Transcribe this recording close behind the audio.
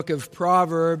Book of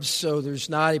Proverbs, so there's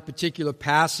not a particular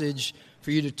passage for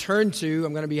you to turn to.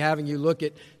 I'm going to be having you look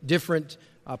at different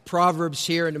Proverbs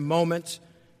here in a moment.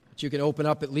 But you can open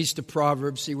up at least a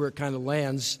Proverb, see where it kind of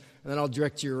lands, and then I'll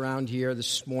direct you around here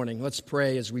this morning. Let's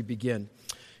pray as we begin.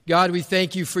 God, we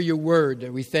thank you for your word,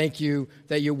 and we thank you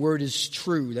that your word is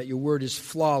true, that your word is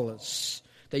flawless,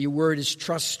 that your word is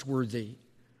trustworthy.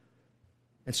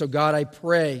 And so, God, I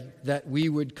pray that we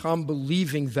would come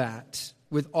believing that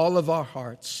with all of our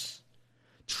hearts,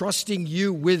 trusting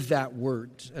you with that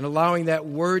word and allowing that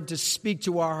word to speak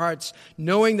to our hearts,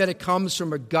 knowing that it comes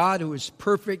from a God who is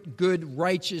perfect, good,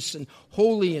 righteous, and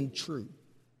holy and true.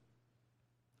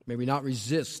 May we not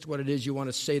resist what it is you want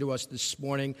to say to us this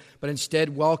morning, but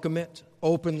instead welcome it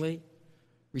openly,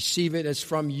 receive it as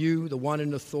from you, the one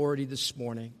in authority this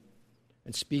morning,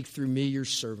 and speak through me, your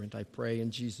servant, I pray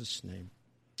in Jesus' name.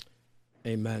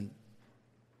 Amen.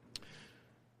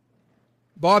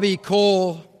 Bobby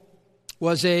Cole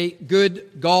was a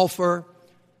good golfer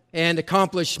and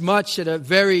accomplished much at a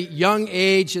very young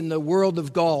age in the world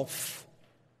of golf.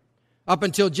 Up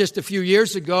until just a few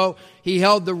years ago, he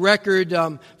held the record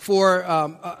for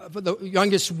the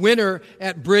youngest winner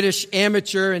at British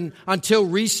Amateur, and until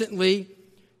recently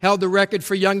held the record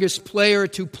for youngest player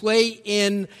to play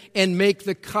in and make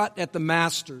the cut at the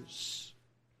Masters.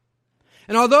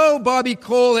 And although Bobby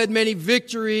Cole had many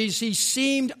victories, he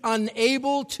seemed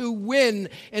unable to win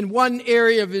in one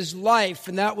area of his life,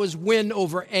 and that was win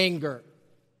over anger.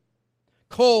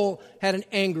 Cole had an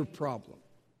anger problem.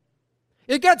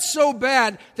 It got so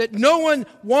bad that no one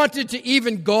wanted to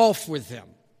even golf with him.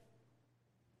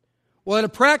 Well, at a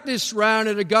practice round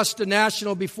at Augusta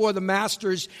National before the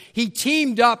Masters, he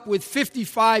teamed up with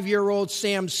 55-year-old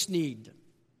Sam Snead.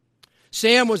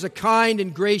 Sam was a kind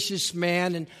and gracious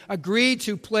man and agreed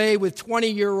to play with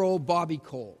 20-year-old Bobby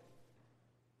Cole.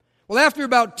 Well, after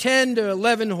about 10 to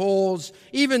 11 holes,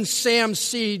 even Sam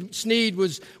Snead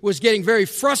was getting very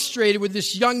frustrated with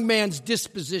this young man's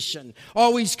disposition,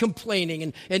 always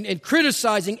complaining and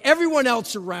criticizing everyone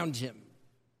else around him.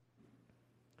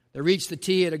 They reached the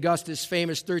tee at Augusta's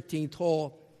famous 13th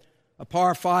hole, a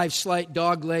par 5 slight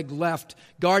dogleg left,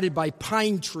 guarded by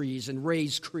pine trees and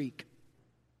Rays Creek.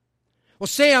 Well,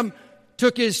 Sam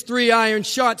took his 3-iron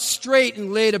shot straight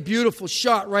and laid a beautiful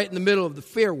shot right in the middle of the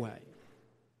fairway.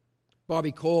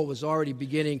 Bobby Cole was already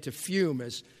beginning to fume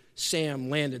as Sam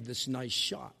landed this nice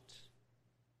shot.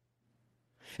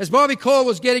 As Bobby Cole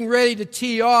was getting ready to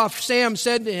tee off, Sam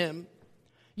said to him,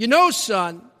 "You know,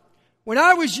 son, when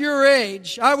I was your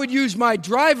age, I would use my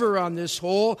driver on this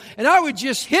hole, and I would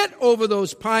just hit over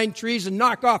those pine trees and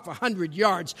knock off 100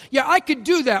 yards. Yeah, I could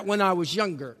do that when I was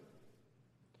younger."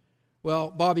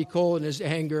 Well, Bobby Cole, in his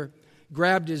anger,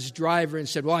 grabbed his driver and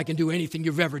said, "Well, I can do anything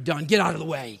you've ever done. Get out of the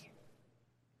way."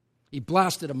 He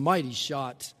blasted a mighty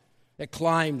shot. It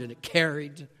climbed and it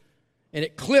carried, and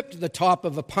it clipped the top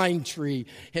of a pine tree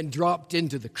and dropped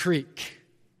into the creek.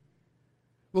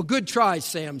 "Well, good try,"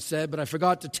 Sam said, "but I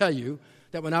forgot to tell you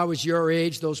that when I was your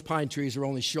age, those pine trees were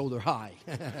only shoulder high."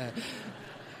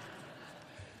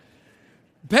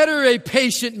 Better a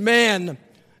patient man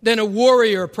than a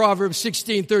warrior, Proverbs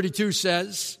 16:32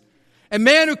 says. A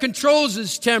man who controls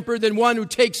his temper than one who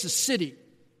takes a city.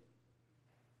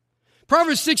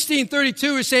 Proverbs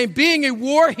 16:32 is saying being a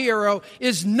war hero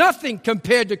is nothing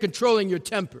compared to controlling your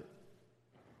temper.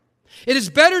 It is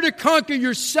better to conquer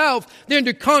yourself than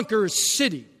to conquer a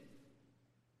city.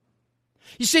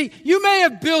 You see, you may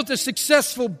have built a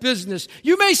successful business.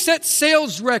 You may set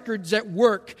sales records at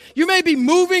work. You may be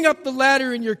moving up the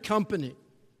ladder in your company.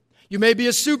 You may be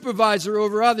a supervisor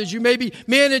over others. You may be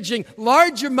managing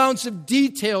large amounts of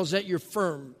details at your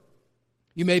firm.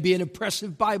 You may be an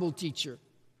impressive Bible teacher.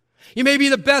 You may be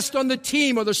the best on the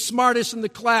team or the smartest in the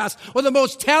class or the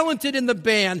most talented in the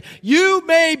band. You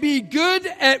may be good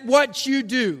at what you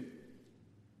do.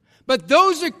 But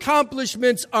those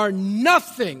accomplishments are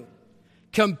nothing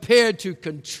compared to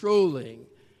controlling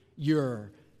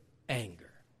your anger.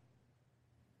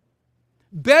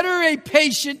 Better a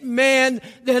patient man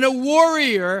than a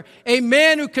warrior, a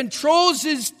man who controls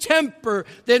his temper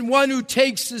than one who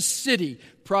takes a city.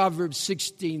 Proverbs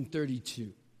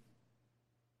 16:32.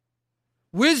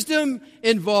 Wisdom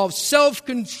involves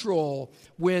self-control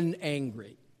when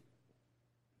angry.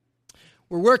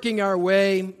 We're working our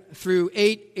way through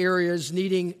 8 areas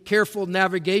needing careful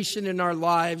navigation in our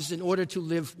lives in order to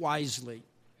live wisely.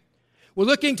 We're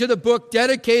looking to the book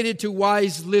dedicated to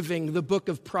wise living, the book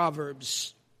of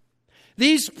Proverbs.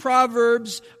 These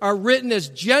Proverbs are written as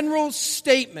general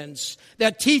statements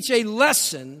that teach a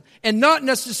lesson and not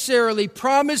necessarily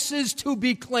promises to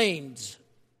be claimed.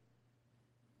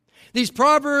 These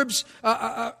proverbs,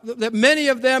 that many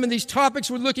of them and these topics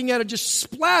we're looking at are just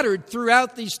splattered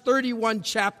throughout these 31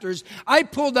 chapters. I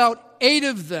pulled out 8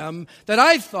 of them that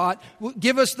I thought would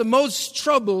give us the most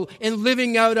trouble in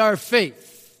living out our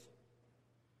faith.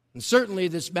 And certainly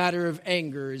this matter of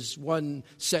anger is one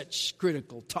such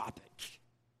critical topic.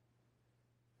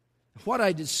 What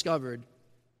I discovered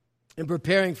in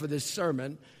preparing for this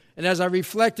sermon, and as I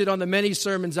reflected on the many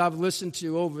sermons I've listened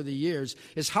to over the years,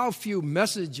 is how few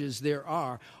messages there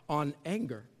are on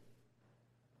anger.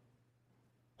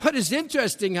 What is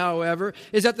interesting, however,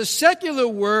 is that the secular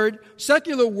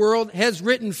world has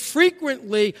written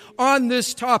frequently on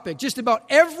this topic. Just about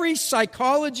every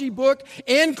psychology book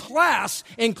and class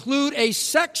include a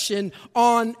section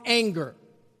on anger.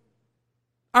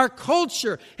 Our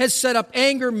culture has set up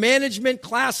anger management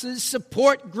classes,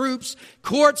 support groups.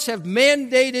 Courts have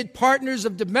mandated partners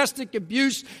of domestic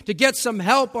abuse to get some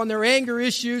help on their anger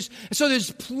issues. And so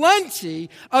there's plenty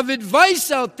of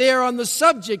advice out there on the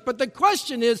subject, but the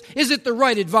question is it the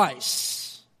right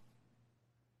advice?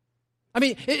 I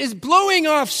mean, is blowing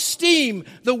off steam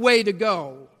the way to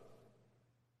go?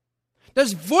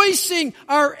 Does voicing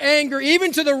our anger,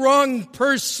 even to the wrong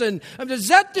person, does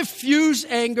that diffuse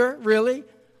anger, really?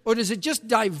 Or does it just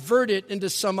divert it into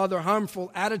some other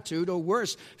harmful attitude, or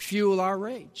worse, fuel our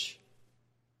rage?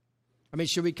 I mean,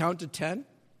 should we count to 10?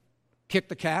 Kick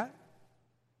the cat?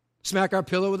 Smack our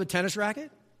pillow with a tennis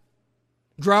racket?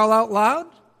 Growl out loud?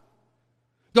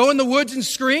 Go in the woods and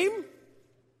scream?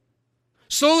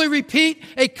 Slowly repeat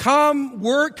a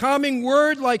calming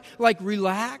word like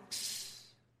relax?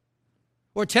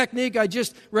 Or technique I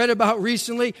just read about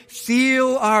recently,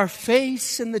 feel our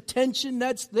face and the tension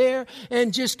that's there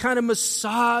and just kind of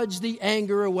massage the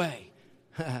anger away.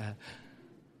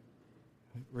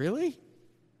 Really?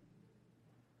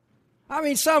 I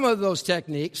mean, some of those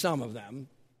techniques, some of them,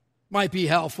 might be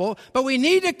helpful, but we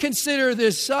need to consider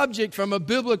this subject from a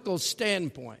biblical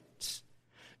standpoint.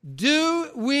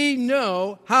 Do we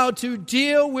know how to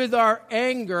deal with our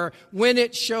anger when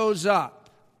it shows up?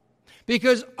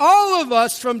 Because all of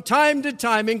us from time to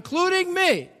time, including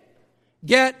me,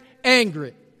 get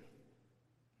angry.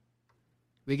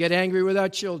 We get angry with our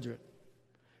children.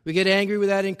 We get angry with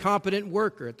that incompetent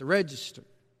worker at the register.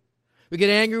 We get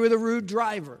angry with a rude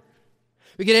driver.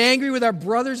 We get angry with our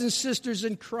brothers and sisters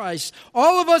in Christ.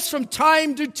 All of us from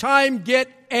time to time get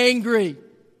angry.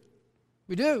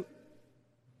 We do.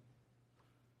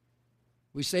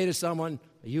 We say to someone,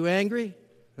 "Are you angry?"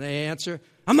 And they answer,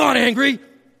 "I'm not angry."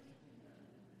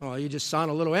 "Oh, you just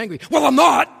sound a little angry." "Well, I'm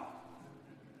not."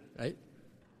 Right?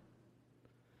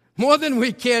 More than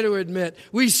we care to admit,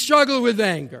 we struggle with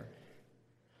anger.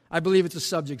 I believe it's a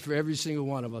subject for every single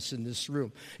one of us in this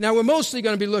room. Now, we're mostly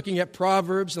going to be looking at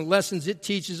Proverbs and lessons it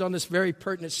teaches on this very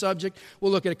pertinent subject.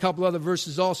 We'll look at a couple other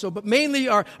verses also, but mainly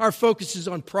our focus is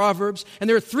on Proverbs. And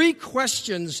there are 3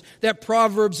 questions that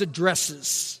Proverbs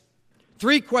addresses.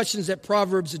 3 questions that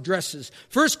Proverbs addresses.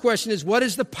 First question is, what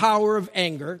is the power of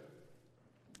anger?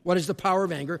 What is the power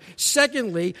of anger?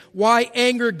 Secondly, why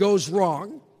anger goes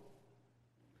wrong.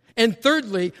 And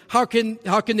thirdly, how can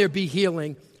there be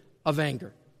healing of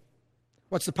anger?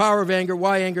 What's the power of anger,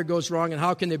 why anger goes wrong, and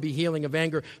how can there be healing of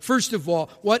anger? First of all,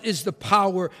 what is the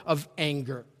power of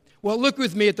anger? Well, look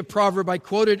with me at the proverb I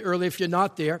quoted earlier, if you're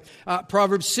not there,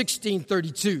 Proverbs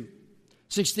 16:32.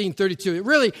 16:32. It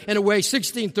really, in a way,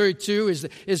 16:32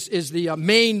 is the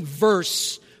main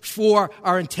verse for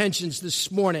our intentions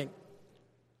this morning.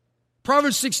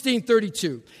 Proverbs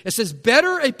 16:32. It says,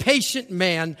 "Better a patient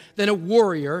man than a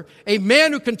warrior, a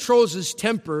man who controls his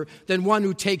temper than one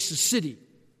who takes a city."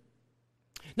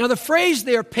 Now, the phrase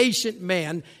there, patient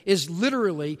man, is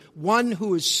literally one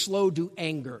who is slow to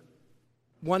anger.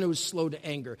 One who is slow to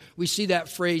anger. We see that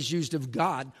phrase used of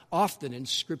God often in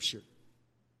Scripture.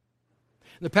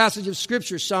 The passage of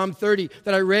Scripture, Psalm 30,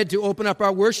 that I read to open up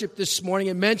our worship this morning,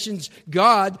 it mentions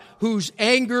God whose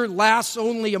anger lasts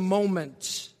only a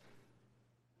moment.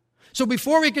 So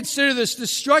before we consider this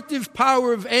destructive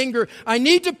power of anger, I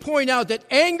need to point out that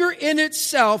anger in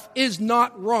itself is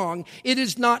not wrong. It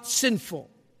is not sinful.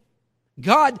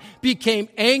 God became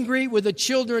angry with the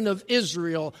children of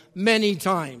Israel many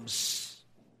times.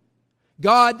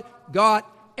 God got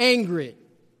angry.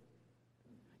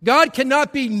 God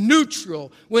cannot be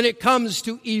neutral when it comes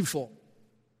to evil.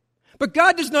 But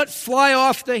God does not fly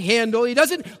off the handle. He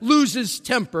doesn't lose his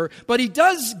temper, but he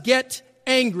does get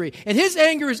angry. And his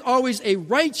anger is always a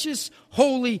righteous,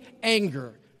 holy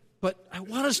anger. But I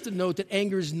want us to note that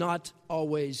anger is not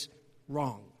always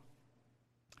wrong.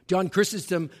 John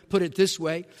Chrysostom put it this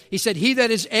way. He said, "He that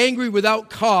is angry without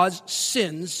cause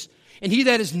sins, and he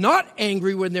that is not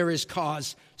angry when there is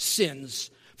cause sins.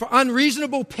 For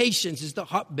unreasonable patience is the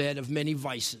hotbed of many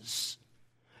vices.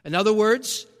 In other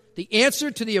words, the answer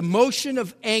to the emotion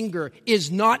of anger is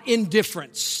not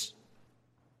indifference.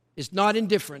 It's not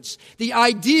indifference. The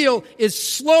ideal is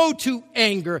slow to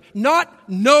anger, not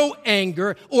no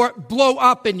anger or blow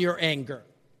up in your anger.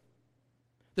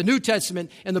 The New Testament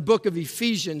and the book of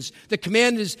Ephesians, the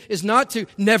command is not to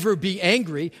never be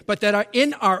angry, but that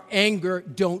in our anger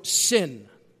don't sin.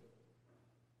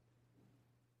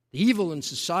 The evil in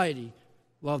society,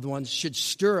 loved ones, should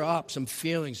stir up some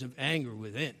feelings of anger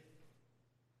within.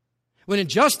 When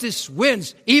injustice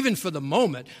wins, even for the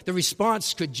moment, the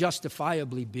response could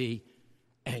justifiably be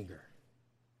anger.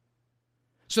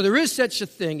 So there is such a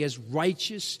thing as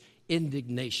righteous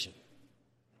indignation.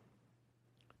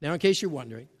 Now, in case you're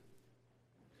wondering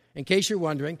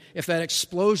if that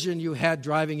explosion you had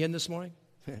driving in this morning,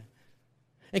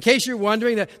 in case you're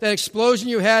wondering that explosion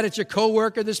you had at your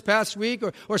coworker this past week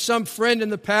or some friend in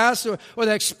the past or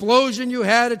the explosion you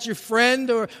had at your friend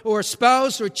or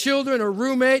spouse or children or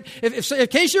roommate, in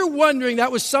case you're wondering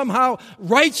that was somehow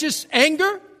righteous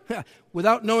anger,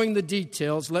 without knowing the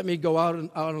details, let me go out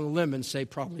on a limb and say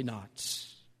probably not.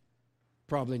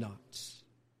 Probably not.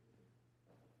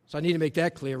 So I need to make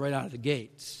that clear right out of the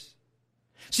gates.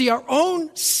 See, our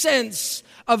own sense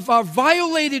of our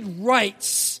violated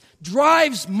rights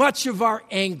drives much of our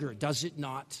anger, does it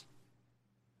not?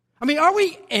 I mean, are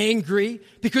we angry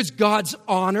because God's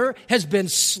honor has been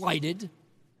slighted?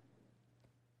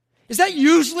 Is that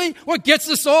usually what gets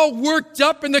us all worked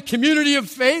up in the community of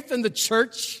faith and the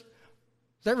church?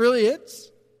 Is that really it?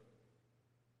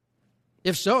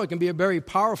 If so, it can be a very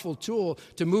powerful tool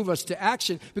to move us to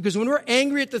action, because when we're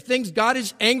angry at the things God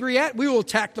is angry at, we will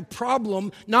attack the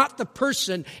problem, not the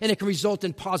person, and it can result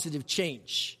in positive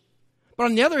change. But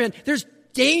on the other hand, there's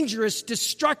dangerous,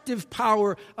 destructive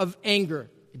power of anger.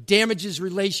 It damages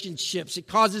relationships. It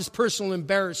causes personal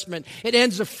embarrassment. It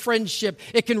ends a friendship.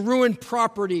 It can ruin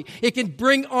property. It can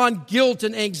bring on guilt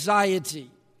and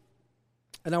anxiety.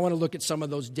 And I want to look at some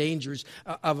of those dangers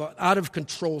of an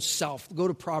out-of-control self. Go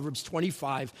to Proverbs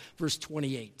 25, verse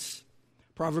 28.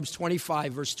 Proverbs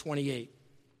 25, verse 28.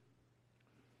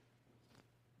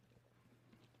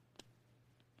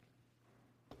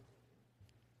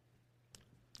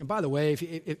 And by the way,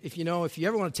 if you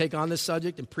ever want to take on this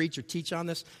subject and preach or teach on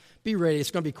this, be ready.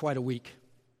 It's going to be quite a week.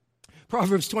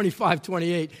 Proverbs 25,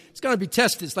 28. It's going to be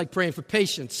tested. It's like praying for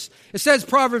patience. It says,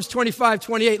 Proverbs 25,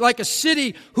 28, like a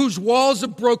city whose walls are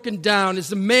broken down is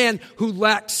the man who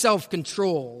lacks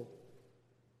self-control.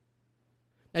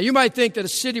 Now, you might think that a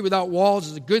city without walls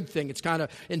is a good thing. It's kind of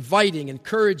inviting,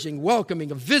 encouraging,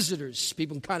 welcoming of visitors.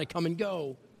 People can kind of come and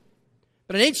go.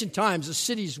 But in ancient times, the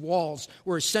city's walls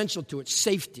were essential to its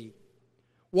safety.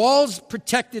 Walls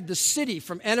protected the city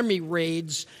from enemy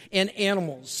raids and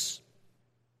animals.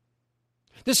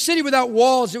 The city without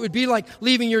walls, it would be like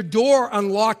leaving your door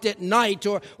unlocked at night,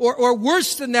 or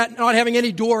worse than that, not having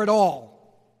any door at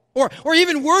all. Or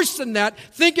even worse than that,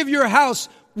 think of your house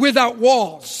without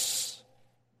walls.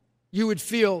 You would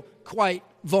feel quite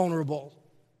vulnerable.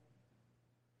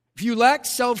 If you lack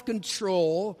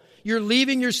self-control, you're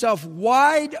leaving yourself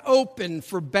wide open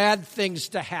for bad things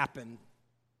to happen.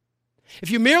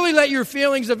 If you merely let your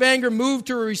feelings of anger move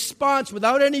to a response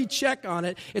without any check on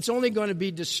it, it's only going to be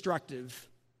destructive.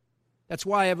 That's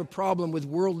why I have a problem with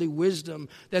worldly wisdom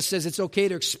that says it's okay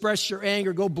to express your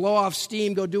anger, go blow off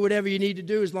steam, go do whatever you need to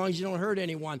do as long as you don't hurt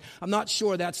anyone. I'm not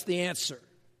sure that's the answer.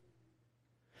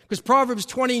 Because Proverbs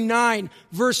 29,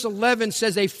 verse 11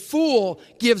 says, a fool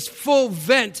gives full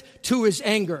vent to his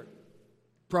anger.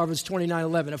 Proverbs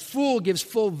 29:11. A fool gives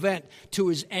full vent to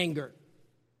his anger.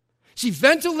 See,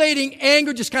 ventilating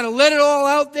anger, just kind of let it all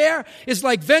out there, is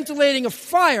like ventilating a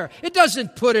fire. It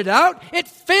doesn't put it out. It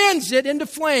fans it into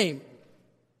flame.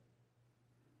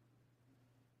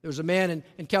 There was a man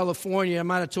in California, I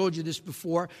might have told you this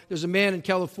before. There was a man in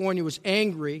California who was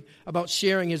angry about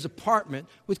sharing his apartment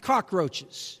with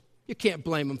cockroaches. You can't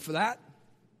blame him for that.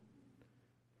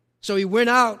 So he went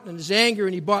out in his anger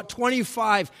and he bought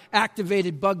 25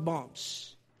 activated bug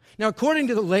bombs. Now, according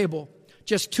to the label,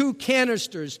 just 2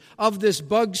 canisters of this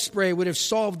bug spray would have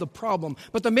solved the problem.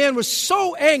 But the man was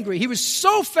so angry, he was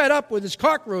so fed up with his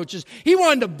cockroaches, he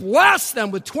wanted to blast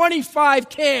them with 25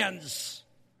 cans.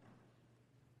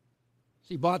 So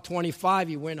he bought 25,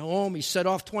 he went home, he set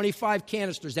off 25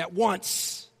 canisters at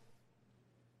once.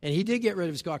 And he did get rid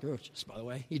of his cockroaches, by the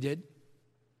way, he did.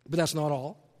 But that's not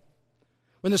all.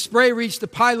 When the spray reached the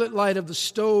pilot light of the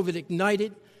stove, it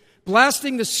ignited,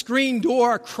 blasting the screen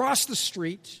door across the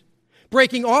street,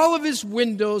 breaking all of his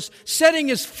windows, setting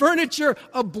his furniture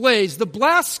ablaze. The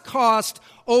blast cost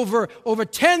over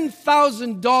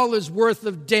 $10,000 worth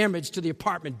of damage to the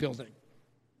apartment building.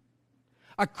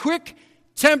 A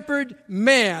quick-tempered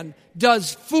man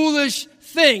does foolish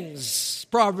things,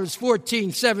 Proverbs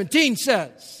 14:17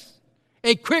 says.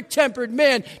 A quick-tempered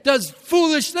man does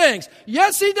foolish things.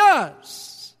 Yes, he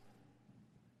does.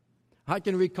 I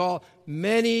can recall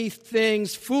many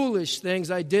things, foolish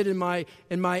things I did in my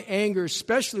anger,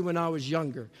 especially when I was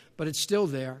younger, but it's still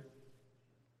there.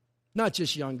 Not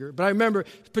just younger, but I remember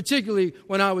particularly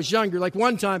when I was younger, like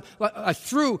one time I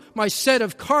threw my set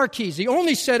of car keys, the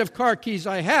only set of car keys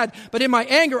I had, but in my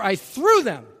anger I threw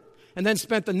them and then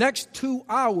spent the next 2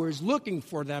 hours looking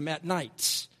for them at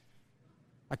night.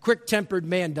 A quick-tempered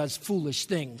man does foolish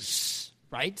things,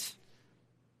 right?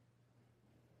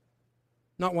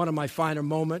 Not one of my finer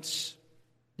moments.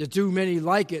 There's too many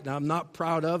like it, and I'm not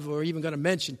proud of or even going to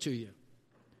mention to you.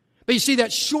 But you see,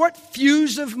 that short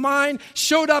fuse of mine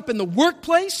showed up in the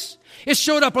workplace. It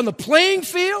showed up on the playing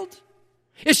field.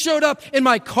 It showed up in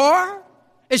my car.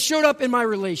 It showed up in my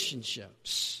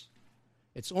relationships.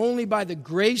 It's only by the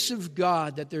grace of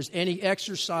God that there's any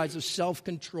exercise of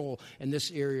self-control in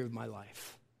this area of my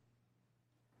life.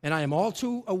 And I am all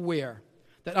too aware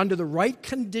that under the right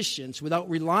conditions, without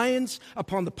reliance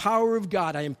upon the power of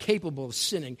God, I am capable of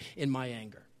sinning in my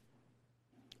anger.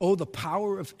 Oh, the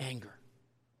power of anger.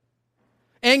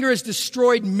 Anger has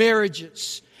destroyed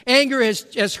marriages. Anger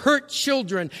has hurt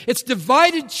children. It's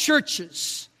divided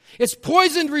churches. It's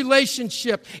poisoned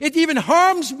relationships. It even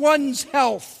harms one's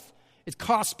health. It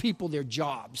costs people their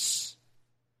jobs.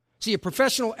 See, a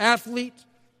professional athlete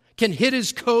can hit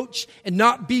his coach and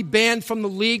not be banned from the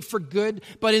league for good.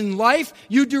 But in life,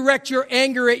 you direct your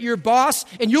anger at your boss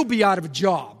and you'll be out of a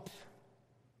job.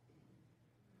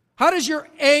 How does your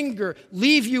anger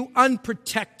leave you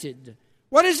unprotected?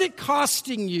 What is it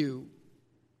costing you?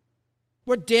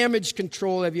 What damage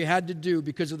control have you had to do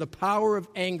because of the power of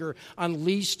anger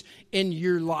unleashed in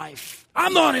your life?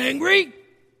 I'm not angry.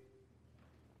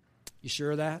 You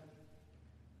sure of that?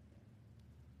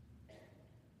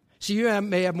 See, you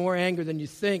may have more anger than you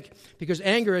think because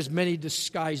anger has many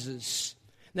disguises.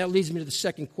 And that leads me to the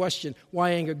second question,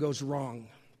 why anger goes wrong.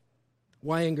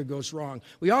 Why anger goes wrong.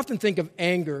 We often think of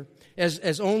anger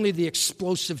as only the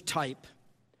explosive type.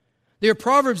 There are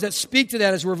proverbs that speak to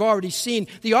that, as we've already seen.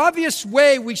 The obvious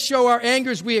way we show our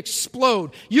anger is we explode.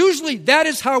 Usually that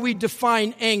is how we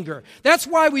define anger. That's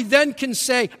why we then can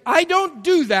say, I don't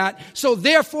do that, so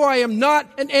therefore I am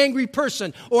not an angry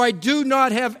person, or I do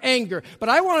not have anger. But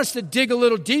I want us to dig a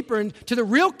little deeper into the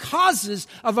real causes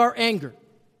of our anger.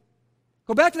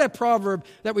 Go back to that proverb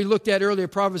that we looked at earlier,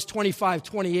 Proverbs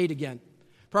 25:28 again.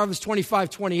 Proverbs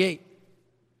 25:28.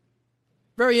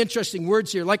 Very interesting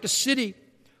words here. Like a city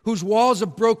whose walls are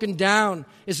broken down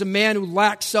is a man who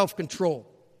lacks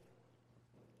self-control.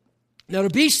 Now, to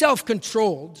be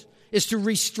self-controlled is to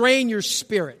restrain your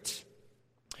spirit.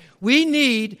 We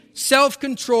need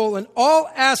self-control in all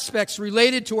aspects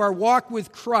related to our walk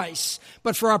with Christ.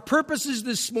 But for our purposes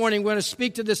this morning, we're going to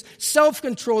speak to this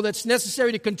self-control that's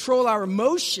necessary to control our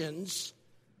emotions,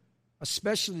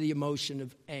 especially the emotion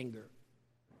of anger.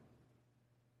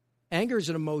 Anger is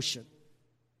an emotion.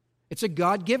 It's a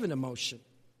God-given emotion.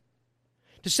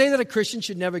 To say that a Christian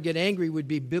should never get angry would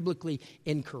be biblically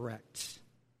incorrect.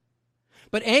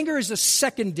 But anger is a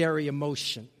secondary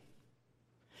emotion,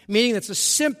 meaning it's a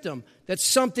symptom that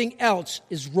something else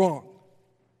is wrong.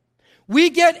 We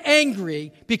get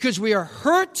angry because we are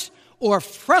hurt or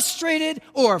frustrated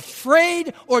or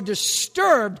afraid or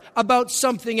disturbed about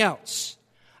something else.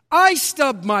 I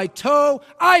stubbed my toe,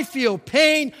 I feel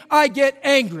pain, I get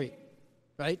angry,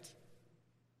 right?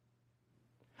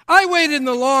 I waited in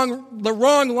the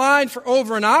wrong line for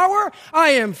over an hour. I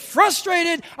am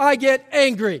frustrated. I get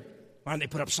angry. Why don't they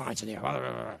put up signs in there?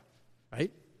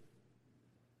 Right?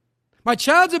 My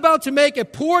child's about to make a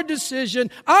poor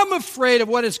decision. I'm afraid of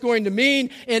what it's going to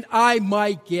mean, and I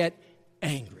might get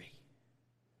angry.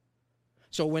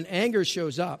 So when anger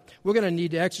shows up, we're going to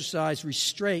need to exercise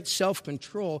restraint,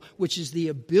 self-control, which is the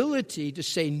ability to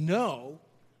say no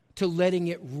to letting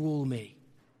it rule me.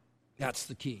 That's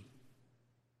the key.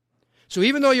 So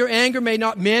even though your anger may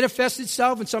not manifest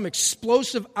itself in some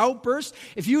explosive outburst,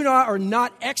 if you are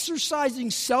not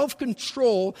exercising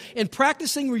self-control and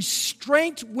practicing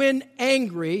restraint when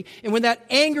angry, and when that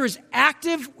anger is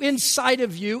active inside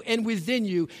of you and within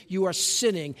you, you are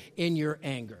sinning in your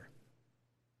anger.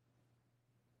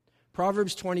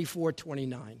 Proverbs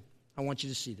 24:29. I want you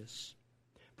to see this.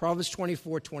 Proverbs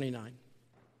 24:29.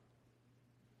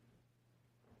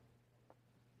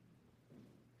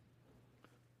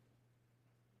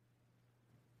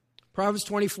 Proverbs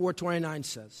 24:29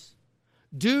 says,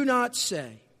 do not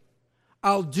say,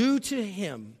 I'll do to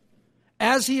him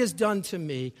as he has done to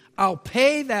me. I'll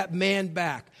pay that man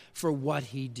back for what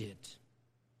he did.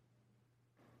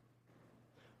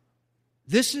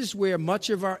 This is where much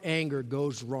of our anger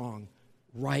goes wrong,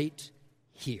 right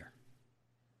here.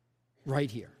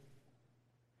 Right here.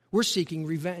 We're seeking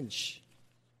revenge.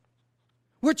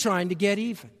 We're trying to get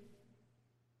even.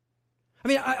 I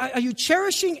mean, are you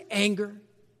cherishing anger?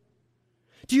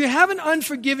 Do you have an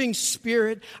unforgiving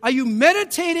spirit? Are you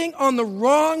meditating on the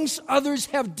wrongs others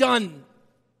have done?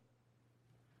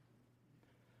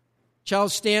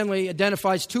 Charles Stanley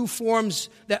identifies two forms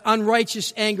that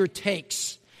unrighteous anger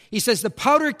takes. He says the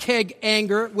powder keg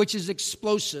anger, which is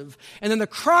explosive, and then the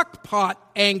crock pot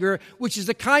anger, which is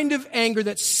the kind of anger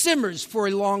that simmers for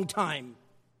a long time.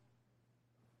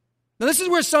 Now, this is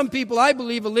where some people, I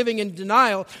believe, are living in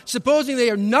denial, supposing they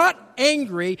are not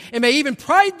angry and may even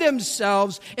pride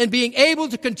themselves in being able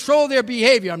to control their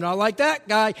behavior. I'm not like that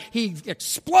guy. He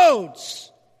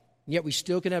explodes. And yet we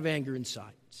still can have anger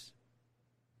inside.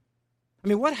 I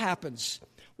mean, what happens?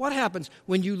 What happens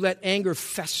when you let anger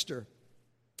fester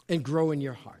and grow in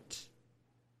your heart?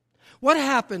 What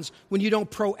happens when you don't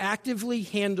proactively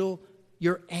handle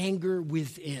your anger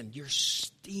within? You're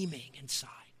steaming inside.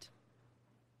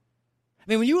 I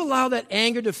mean, when you allow that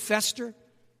anger to fester,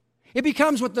 it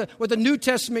becomes what the New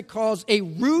Testament calls a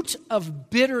root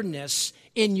of bitterness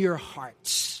in your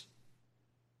hearts.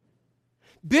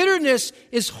 Bitterness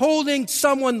is holding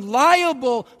someone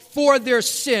liable for their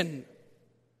sin.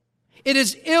 It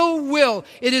is ill will.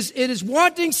 It is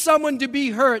wanting someone to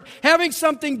be hurt, having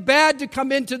something bad to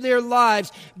come into their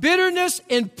lives. Bitterness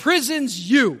imprisons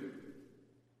you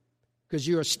because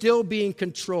you are still being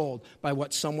controlled by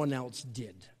what someone else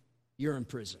did. You're in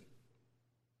prison.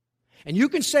 And you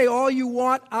can say all you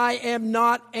want, I am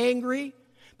not angry,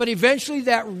 but eventually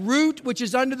that root which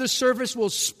is under the surface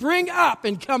will spring up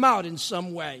and come out in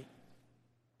some way.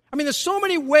 I mean, there's so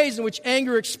many ways in which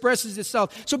anger expresses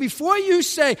itself. So before you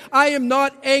say, I am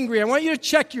not angry, I want you to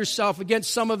check yourself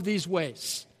against some of these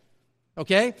ways.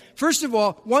 Okay? First of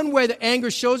all, one way that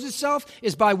anger shows itself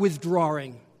is by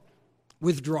withdrawing.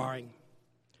 Withdrawing.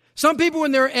 Some people,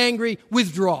 when they're angry,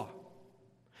 withdraw.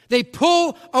 They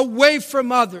pull away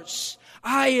from others.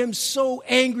 I am so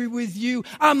angry with you,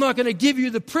 I'm not going to give you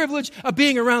the privilege of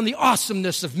being around the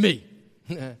awesomeness of me.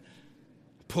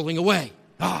 Pulling away.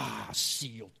 See,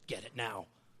 you'll get it now.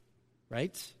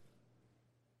 Right?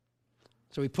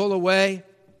 So we pull away,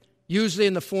 usually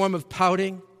in the form of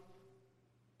pouting.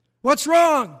 What's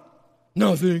wrong?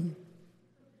 Nothing.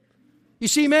 You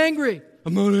seem angry.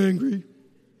 I'm not angry.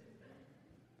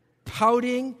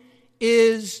 Pouting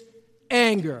is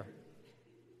anger.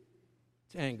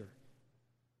 It's anger.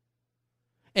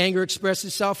 Anger expresses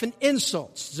itself in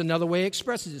insults. There's another way it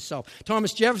expresses itself.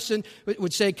 Thomas Jefferson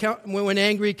would say, when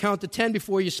angry, count to 10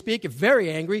 before you speak. If very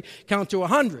angry, count to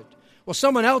 100. Well,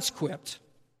 someone else quipped,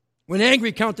 when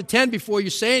angry, count to 10 before you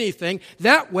say anything.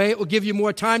 That way, it will give you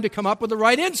more time to come up with the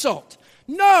right insult.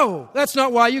 No, that's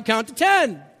not why you count to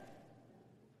 10.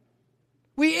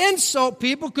 We insult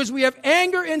people because we have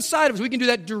anger inside of us. We can do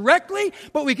that directly,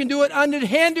 but we can do it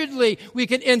underhandedly. We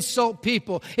can insult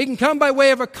people. It can come by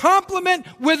way of a compliment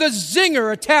with a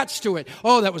zinger attached to it.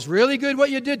 Oh, that was really good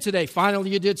what you did today. Finally,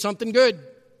 you did something good.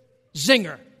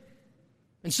 Zinger.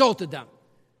 Insulted them.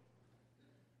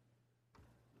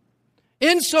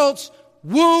 Insults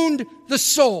wound the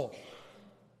soul.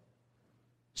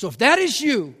 So if that is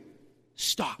you,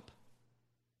 stop.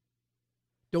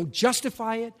 Don't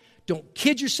justify it. Don't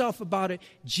kid yourself about it.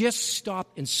 Just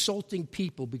stop insulting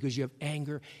people because you have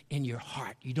anger in your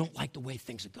heart. You don't like the way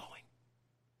things are going.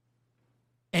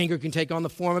 Anger can take on the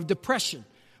form of depression.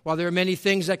 While there are many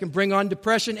things that can bring on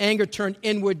depression, anger turned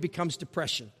inward becomes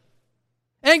depression.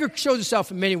 Anger shows itself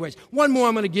in many ways. One more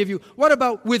I'm going to give you. What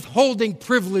about withholding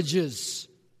privileges?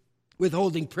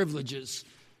 Withholding privileges.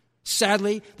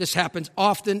 Sadly, this happens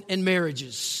often in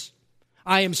marriages.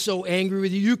 I am so angry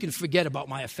with you, you can forget about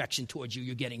my affection towards you.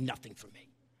 You're getting nothing from me.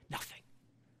 Nothing.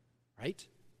 Right?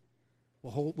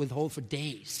 We'll withhold for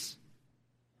days.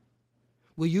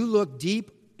 Will you look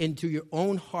deep into your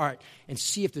own heart and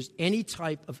see if there's any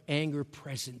type of anger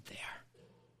present there?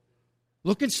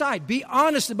 Look inside. Be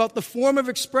honest about the form of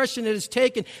expression it has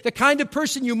taken, the kind of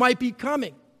person you might be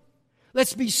becoming.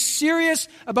 Let's be serious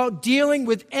about dealing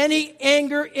with any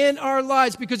anger in our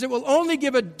lives because it will only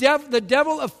give the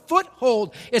devil a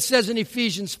foothold, it says in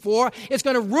Ephesians 4. It's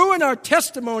going to ruin our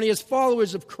testimony as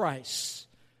followers of Christ.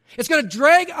 It's going to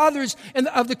drag others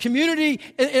of the community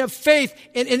of faith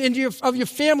and of your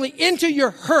family into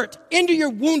your hurt, into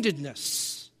your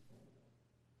woundedness.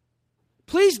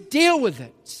 Please deal with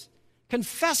it.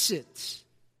 Confess it.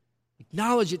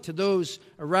 Acknowledge it to those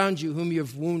around you whom you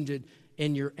have wounded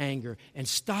in your anger. And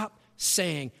stop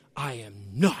saying, I am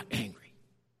not angry.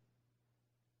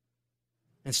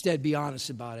 Instead, be honest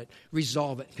about it,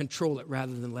 resolve it, control it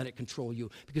rather than let it control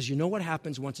you. Because you know what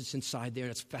happens once it's inside there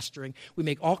and it's festering? We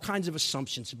make all kinds of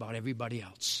assumptions about everybody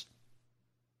else.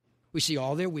 We see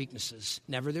all their weaknesses,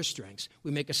 never their strengths.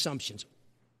 We make assumptions.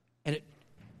 And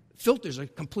filters are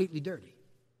completely dirty.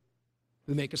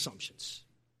 We make assumptions.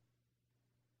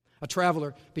 A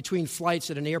traveler between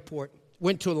flights at an airport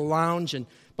went to the lounge and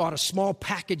bought a small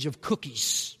package of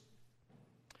cookies.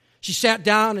 She sat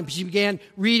down and she began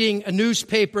reading a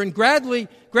newspaper, and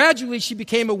gradually she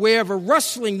became aware of a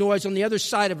rustling noise on the other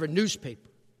side of her newspaper.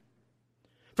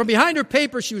 From behind her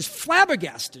paper, she was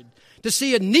flabbergasted to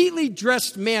see a neatly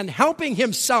dressed man helping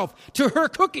himself to her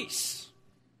cookies.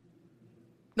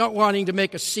 Not wanting to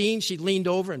make a scene, she leaned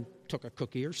over and took a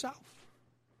cookie herself.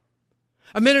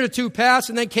 A minute or two passed,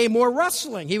 and then came more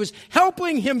rustling. He was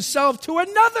helping himself to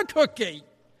another cookie.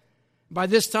 By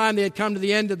this time, they had come to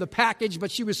the end of the package,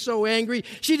 but she was so angry,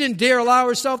 she didn't dare allow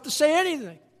herself to say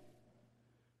anything.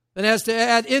 And as to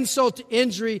add insult to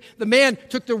injury, the man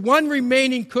took the one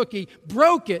remaining cookie,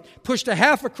 broke it, pushed a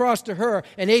half across to her,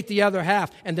 and ate the other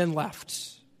half, and then left.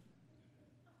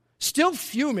 Still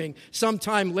fuming some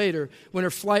time later, when her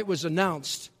flight was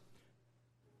announced,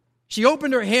 she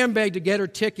opened her handbag to get her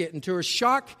ticket, and to her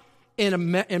shock and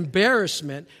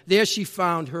embarrassment, there she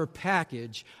found her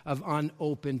package of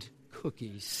unopened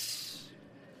cookies.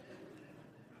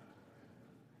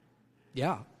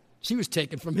 Yeah, she was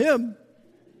taken from him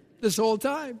this whole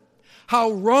time.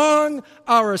 How wrong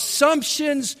our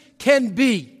assumptions can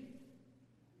be.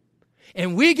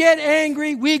 And we get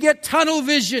angry, we get tunnel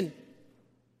vision.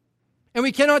 And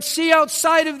we cannot see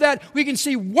outside of that. We can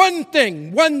see one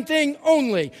thing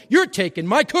only. You're taking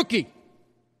my cookie.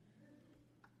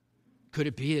 Could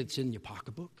it be it's in your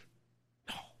pocketbook?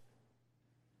 No.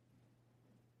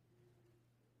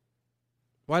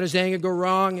 Why does anger go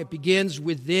wrong? It begins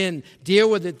within.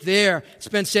 Deal with it there. It's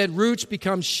been said, roots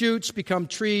become shoots, become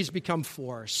trees, become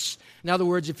forests. In other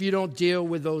words, if you don't deal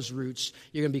with those roots,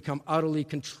 you're going to become utterly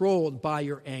controlled by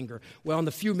your anger. Well, in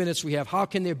the few minutes we have, how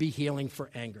can there be healing for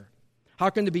anger? How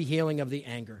can there be healing of the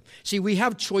anger? See, we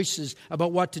have choices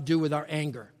about what to do with our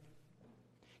anger.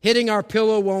 Hitting our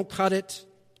pillow won't cut it.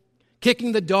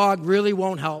 Kicking the dog really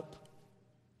won't help.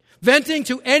 Venting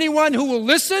to anyone who will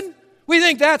listen, we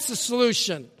think that's the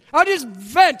solution. I'll just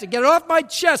vent to get it off my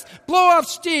chest, blow off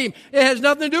steam. It has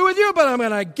nothing to do with you, but I'm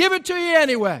going to give it to you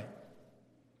anyway.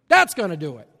 That's going to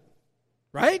do it.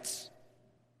 Right?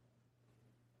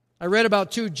 I read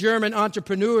about two German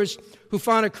entrepreneurs who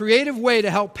found a creative way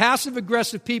to help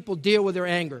passive-aggressive people deal with their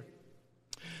anger.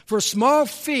 For a small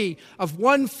fee of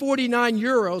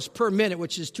 €149 per minute,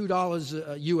 which is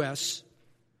 $2 US,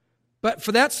 but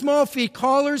for that small fee,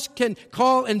 callers can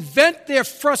call and vent their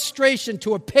frustration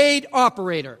to a paid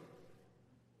operator.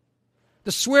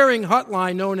 The swearing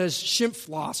hotline known as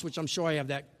Schimpfloss, which I'm sure I have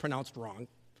that pronounced wrong.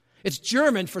 It's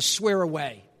German for swear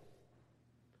away.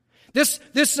 This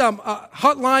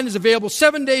hotline is available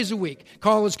 7 days a week.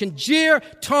 Callers can jeer,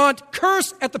 taunt,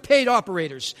 curse at the paid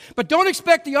operators. But don't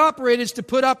expect the operators to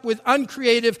put up with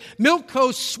uncreative,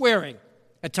 milquetoast swearing.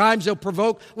 At times they'll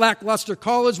provoke lackluster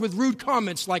callers with rude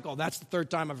comments like, oh, that's the third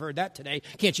time I've heard that today.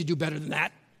 Can't you do better than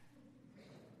that?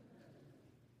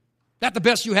 That the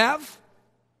best you have?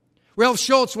 Ralph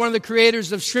Schultz, one of the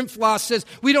creators of Schimpfloss, says,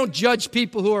 we don't judge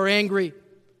people who are angry.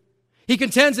 He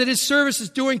contends that his service is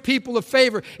doing people a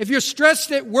favor. If you're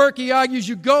stressed at work, he argues,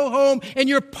 you go home and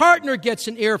your partner gets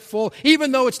an earful,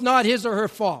 even though it's not his or her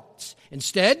fault.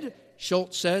 Instead,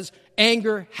 Schultz says,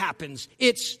 anger happens.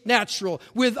 It's natural.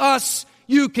 With us,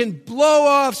 you can blow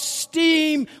off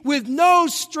steam with no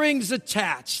strings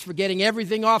attached. For getting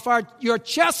everything off your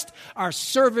chest, our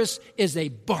service is a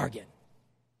bargain.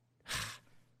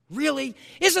 Really?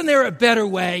 Isn't there a better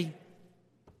way?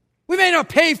 We may not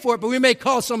pay for it, but we may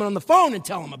call someone on the phone and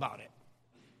tell them about it.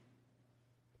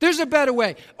 There's a better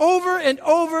way. Over and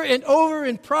over and over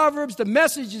in Proverbs, the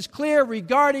message is clear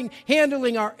regarding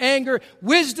handling our anger.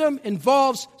 Wisdom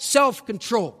involves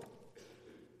self-control.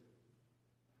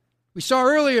 We saw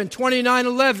earlier in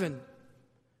 29:11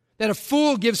 that a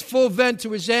fool gives full vent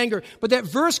to his anger. But that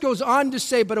verse goes on to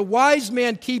say, but a wise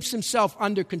man keeps himself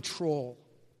under control.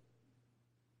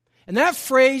 And that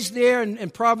phrase there in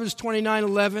Proverbs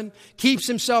 29:11, keeps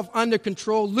himself under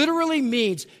control, literally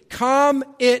means calm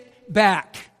it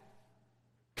back.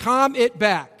 Calm it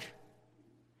back.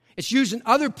 It's used in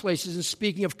other places in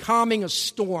speaking of calming a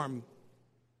storm.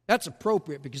 That's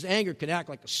appropriate because anger can act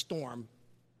like a storm.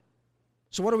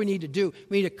 So what do we need to do?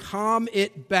 We need to calm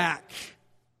it back.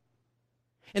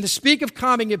 And to speak of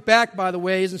calming it back, by the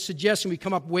way, isn't suggesting we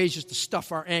come up with ways just to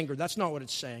stuff our anger. That's not what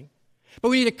it's saying. But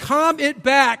we need to calm it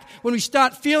back when we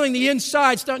start feeling the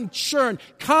inside starting to churn.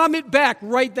 Calm it back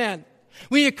right then.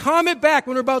 We need to calm it back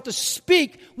when we're about to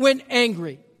speak when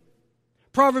angry.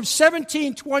 Proverbs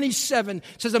 17:27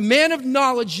 says, a man of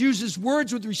knowledge uses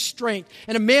words with restraint,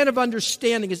 and a man of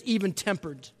understanding is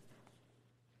even-tempered.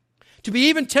 To be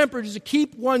even-tempered is to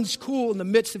keep one's cool in the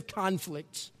midst of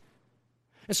conflict.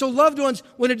 And so, loved ones,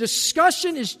 when a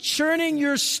discussion is churning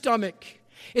your stomach,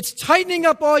 it's tightening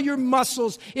up all your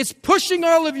muscles, it's pushing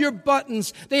all of your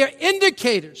buttons, they are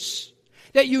indicators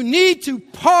that you need to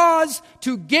pause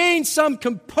to gain some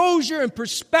composure and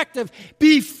perspective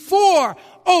before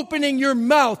opening your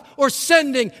mouth or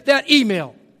sending that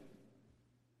email.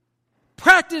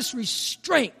 Practice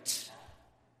restraint.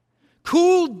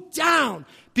 Cool down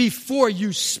before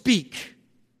you speak.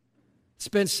 It's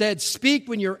been said, speak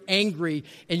when you're angry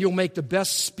and you'll make the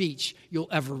best speech you'll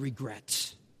ever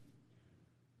regret.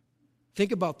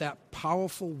 Think about that,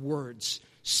 powerful words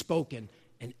spoken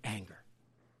in anger.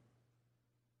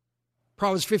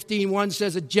 Proverbs 15:1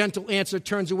 says, a gentle answer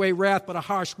turns away wrath, but a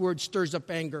harsh word stirs up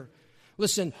anger.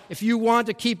 Listen, if you want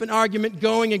to keep an argument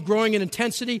going and growing in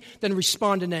intensity, then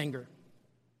respond in anger.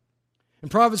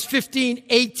 And Proverbs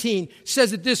 15:18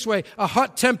 says it this way, a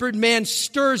hot-tempered man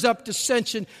stirs up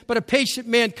dissension, but a patient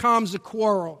man calms the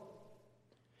quarrel.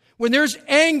 When there's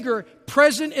anger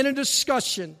present in a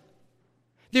discussion,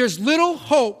 there's little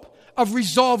hope of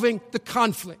resolving the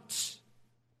conflicts.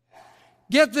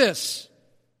 Get this.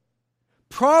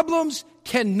 Problems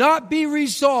cannot be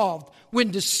resolved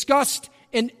when discussed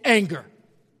in anger.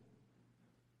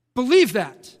 Believe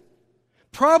that.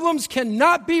 Problems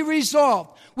cannot be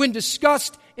resolved when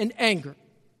discussed in anger.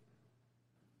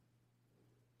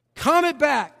 Calm it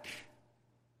back.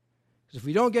 Because if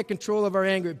we don't get control of our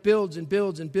anger, it builds and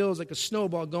builds and builds like a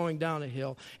snowball going down a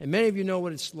hill. And many of you know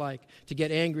what it's like to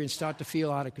get angry and start to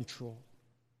feel out of control.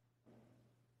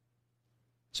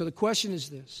 So the question is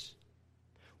this.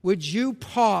 Would you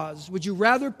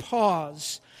rather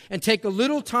pause and take a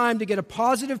little time to get a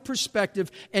positive perspective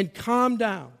and calm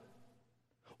down?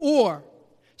 Or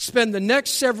spend the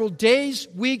next several days,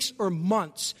 weeks, or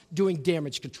months doing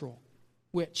damage control?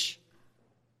 Which?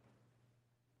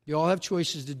 You all have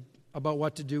choices about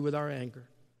what to do with our anger.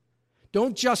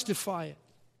 Don't justify it.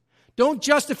 Don't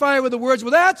justify it with the words,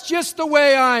 well, that's just the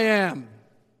way I am.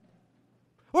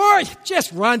 Or it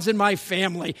just runs in my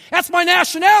family. That's my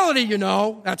nationality, you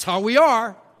know. That's how we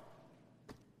are.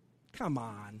 Come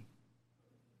on.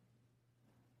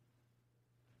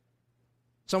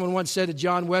 Someone once said to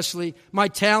John Wesley, my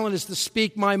talent is to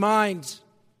speak my mind.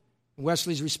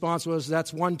 Wesley's response was,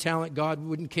 that's one talent God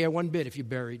wouldn't care one bit if you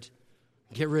buried.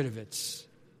 Get rid of it.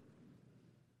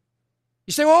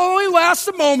 You say, well, it only lasts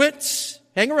a moment.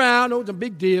 Hang around. Oh, it's a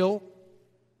big deal.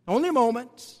 Only a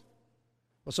moment.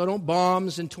 Well, so don't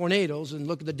bombs and tornadoes and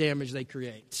look at the damage they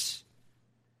create.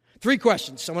 3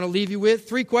 questions I want to leave you with.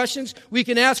 3 questions we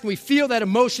can ask when we feel that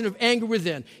emotion of anger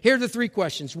within. Here are the 3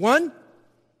 questions. 1,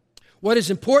 what is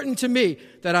so important to me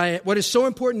that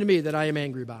I am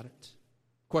angry about it?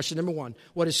 Question number 1,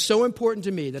 what is so important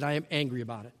to me that I am angry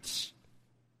about it?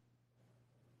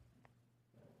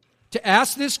 To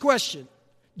ask this question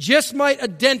just might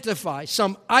identify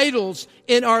some idols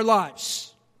in our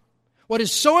lives. What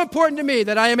is so important to me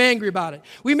that I am angry about it?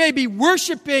 We may be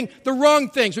worshiping the wrong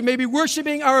things. We may be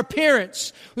worshiping our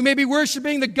appearance. We may be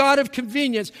worshiping the God of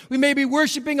convenience. We may be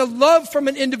worshiping a love from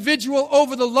an individual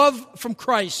over the love from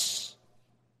Christ.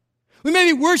 We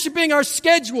may be worshiping our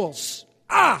schedules.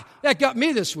 That got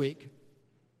me this week.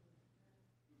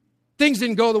 Things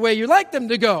didn't go the way you like them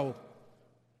to go.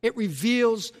 It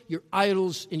reveals your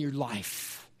idols in your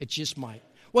life. It just might.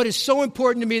 What is so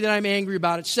important to me that I'm angry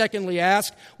about it? Secondly,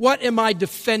 ask, what am I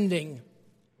defending?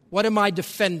 What am I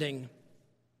defending?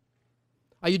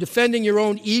 Are you defending your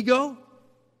own ego?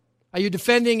 Are you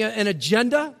defending an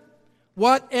agenda?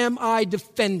 What am I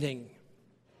defending?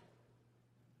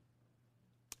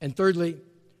 And thirdly,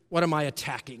 what am I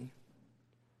attacking?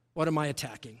 What am I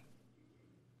attacking?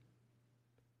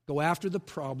 Go after the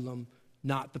problem,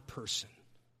 not the person.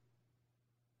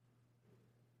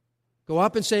 Go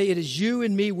up and say, it is you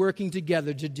and me working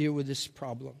together to deal with this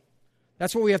problem.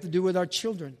 That's what we have to do with our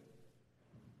children.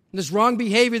 And this wrong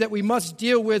behavior that we must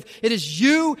deal with, it is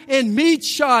you and me,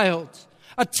 child,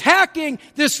 attacking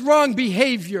this wrong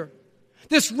behavior,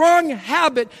 this wrong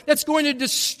habit that's going to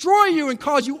destroy you and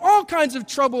cause you all kinds of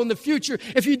trouble in the future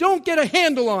if you don't get a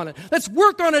handle on it. Let's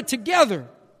work on it together.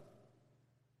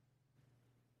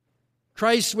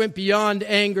 Christ went beyond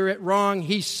anger at wrong.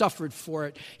 He suffered for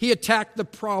it. He attacked the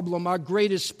problem, our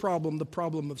greatest problem, the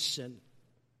problem of sin.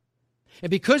 And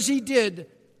because he did,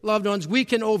 loved ones, we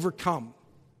can overcome.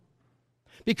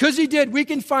 Because he did, we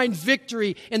can find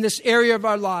victory in this area of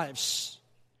our lives.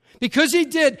 Because he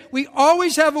did, we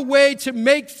always have a way to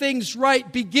make things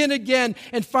right, begin again,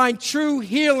 and find true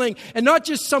healing, and not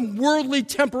just some worldly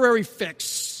temporary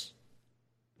fix.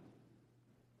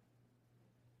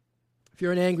 If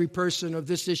you're an angry person, or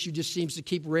this issue just seems to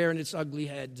keep rearing its ugly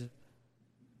head,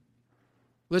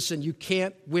 listen, you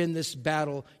can't win this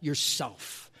battle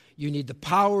yourself. You need the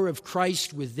power of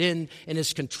Christ within and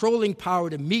his controlling power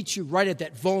to meet you right at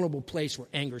that vulnerable place where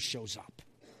anger shows up.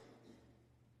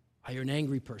 Are you an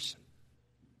angry person?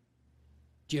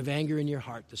 Do you have anger in your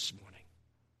heart this morning?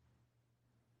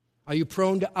 Are you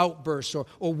prone to outbursts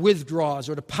or withdrawals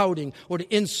or to pouting or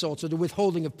to insults or to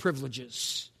withholding of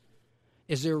privileges?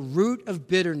 Is there a root of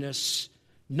bitterness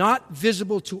not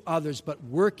visible to others but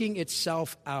working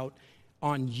itself out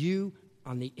on you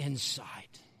on the inside?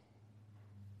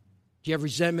 Do you have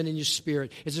resentment in your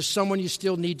spirit? Is there someone you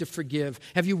still need to forgive?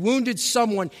 Have you wounded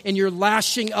someone and you're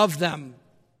lashing of them?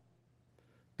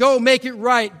 Go make it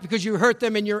right because you hurt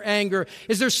them in your anger.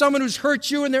 Is there someone who's hurt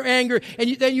you in their anger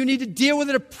and then you need to deal with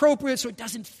it appropriately so it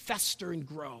doesn't fester and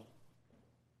grow?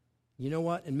 You know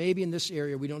what? And maybe in this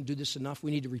area we don't do this enough. We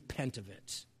need to repent of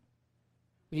it.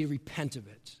 We need to repent of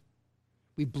it.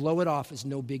 We blow it off as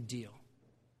no big deal.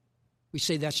 We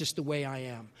say that's just the way I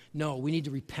am. No, we need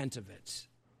to repent of it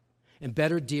and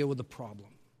better deal with the problem.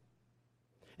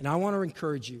 And I want to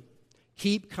encourage you,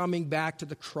 keep coming back to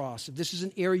the cross. If this is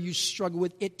an area you struggle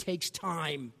with, it takes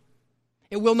time.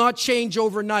 It will not change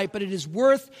overnight, but it is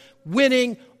worth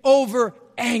winning over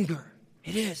anger.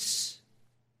 It is.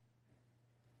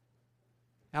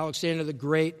 Alexander the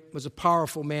Great was a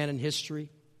powerful man in history.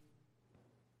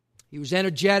 He was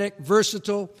energetic,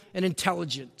 versatile, and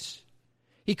intelligent.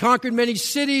 He conquered many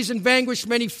cities and vanquished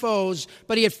many foes,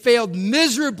 but he had failed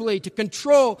miserably to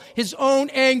control his own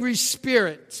angry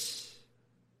spirit.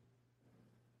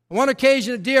 On one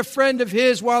occasion, a dear friend of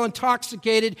his, while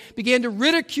intoxicated, began to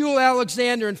ridicule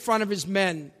Alexander in front of his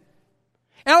men.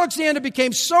 Alexander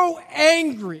became so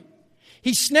angry,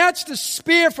 he snatched a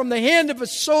spear from the hand of a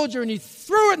soldier and he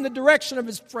threw it in the direction of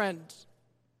his friend.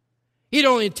 He'd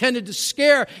only intended to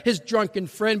scare his drunken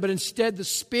friend, but instead the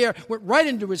spear went right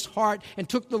into his heart and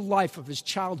took the life of his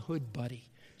childhood buddy,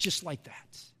 just like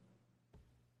that.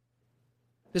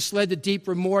 This led to deep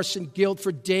remorse and guilt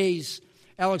for days.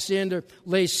 Alexander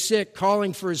lay sick,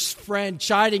 calling for his friend,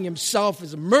 chiding himself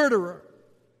as a murderer.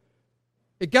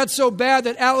 It got so bad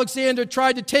that Alexander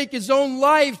tried to take his own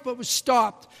life, but was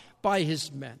stopped by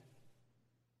his men.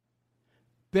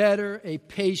 Better a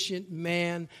patient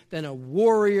man than a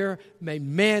warrior, a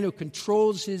man who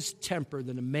controls his temper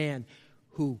than a man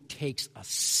who takes a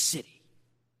city.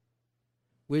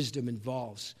 Wisdom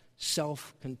involves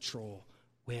self-control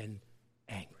when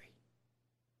angry.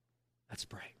 Let's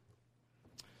pray.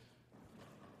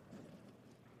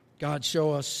 God,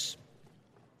 show us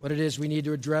what it is we need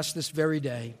to address this very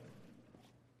day.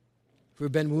 If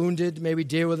we've been wounded, may we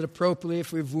deal with it appropriately.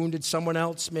 If we've wounded someone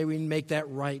else, may we make that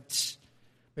right.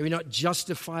 May we not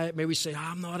justify it. May we say,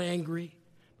 I'm not angry.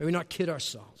 May we not kid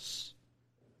ourselves.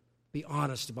 Be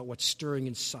honest about what's stirring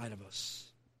inside of us.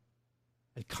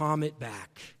 And calm it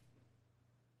back.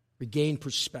 Regain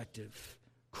perspective.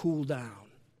 Cool down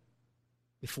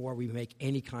before we make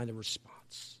any kind of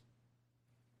response.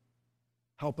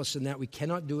 Help us in that. We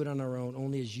cannot do it on our own,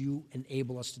 only as you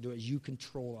enable us to do it, as you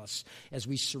control us, as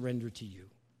we surrender to you.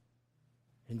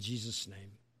 In Jesus'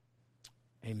 name,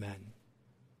 amen.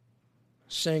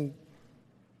 Sing